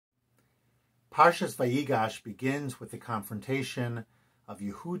Parashas Vayigash begins with the confrontation of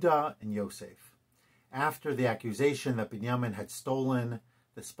Yehuda and Yosef. After the accusation that Binyamin had stolen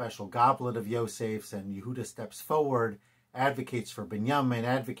the special goblet of Yosef's, and Yehuda steps forward, advocates for Binyamin,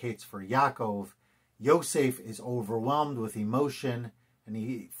 advocates for Yaakov, Yosef is overwhelmed with emotion, and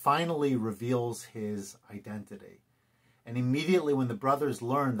he finally reveals his identity. And immediately when the brothers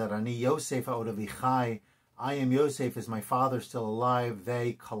learn that Ani Yosef ha'od avichai, I am Yosef, is my father still alive,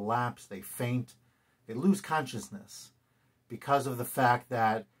 they collapse, they faint, they lose consciousness because of the fact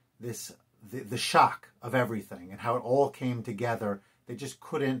that the shock of everything and how it all came together. They just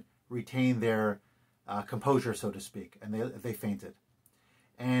couldn't retain their composure, so to speak, and they fainted.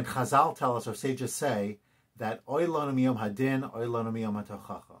 And Chazal tell us, or sages say, that oy lanu miyom hadin, oy lanu miyom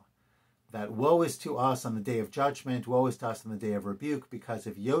hatochacha, that woe is to us on the day of judgment, woe is to us on the day of rebuke, because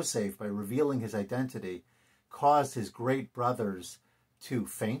if Yosef, by revealing his identity, caused his great brothers to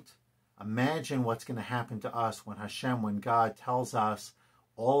faint, imagine what's going to happen to us when God tells us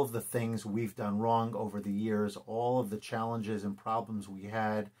all of the things we've done wrong over the years, all of the challenges and problems we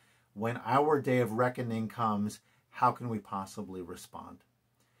had. When our day of reckoning comes, how can we possibly respond?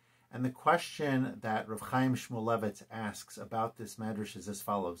 And the question that Rav Chaim Shmulevitz asks about this medrash is as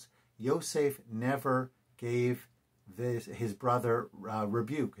follows. Yosef never gave his brother's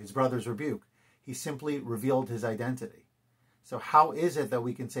rebuke. He simply revealed his identity. So how is it that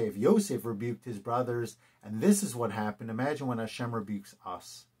we can say if Yosef rebuked his brothers and this is what happened, imagine when Hashem rebukes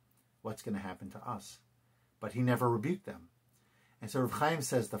us, what's going to happen to us? But he never rebuked them. And so Rav Chaim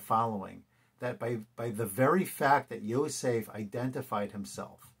says the following, that by the very fact that Yosef identified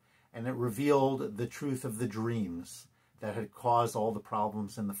himself and it revealed the truth of the dreams that had caused all the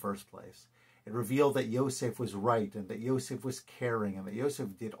problems in the first place, it revealed that Yosef was right and that Yosef was caring and that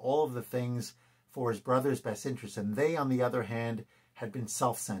Yosef did all of the things for his brother's best interest, and they, on the other hand, had been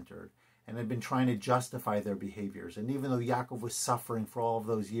self-centered and had been trying to justify their behaviors. And even though Yaakov was suffering for all of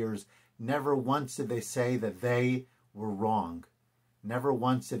those years, never once did they say that they were wrong. Never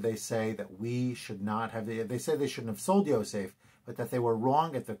once did they say that we should not have, they said they shouldn't have sold Yosef, but that they were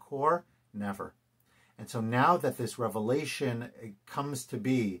wrong at the core, never. And so now that this revelation comes to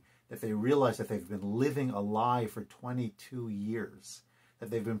be, that they realize that they've been living a lie for 22 years, that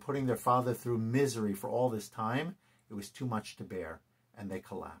they've been putting their father through misery for all this time, it was too much to bear, and they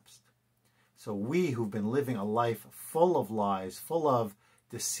collapsed. So we who've been living a life full of lies, full of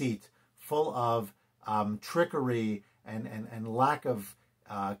deceit, full of trickery, and lack of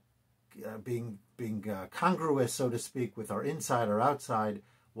being congruous, so to speak, with our inside or outside,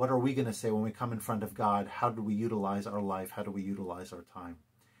 what are we going to say when we come in front of God? How do we utilize our life? How do we utilize our time?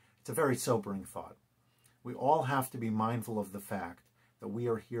 It's a very sobering thought. We all have to be mindful of the fact that we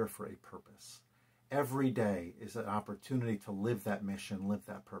are here for a purpose. Every day is an opportunity to live that mission, live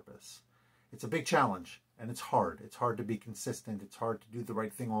that purpose. It's a big challenge, and it's hard. It's hard to be consistent. It's hard to do the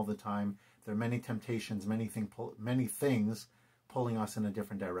right thing all the time. There are many temptations, many things pulling us in a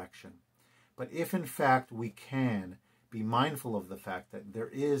different direction. But if, in fact, we can be mindful of the fact that there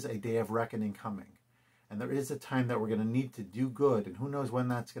is a day of reckoning coming, and there is a time that we're going to need to do good, and who knows when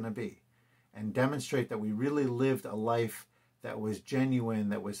that's going to be, and demonstrate that we really lived a life that was genuine,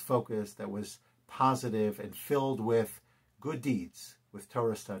 that was focused, that was positive, and filled with good deeds, with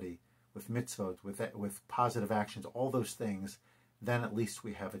Torah study, with mitzvot, with positive actions, all those things, then at least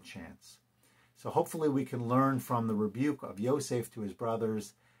we have a chance. So hopefully we can learn from the rebuke of Yosef to his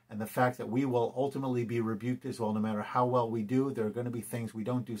brothers, and the fact that we will ultimately be rebuked as well. No matter how well we do, there are going to be things we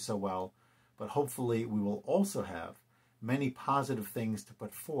don't do so well, but hopefully we will also have many positive things to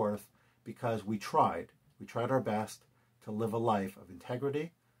put forth because we tried our best to live a life of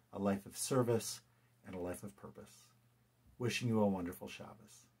integrity, a life of service, and a life of purpose. Wishing you a wonderful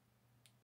Shabbos.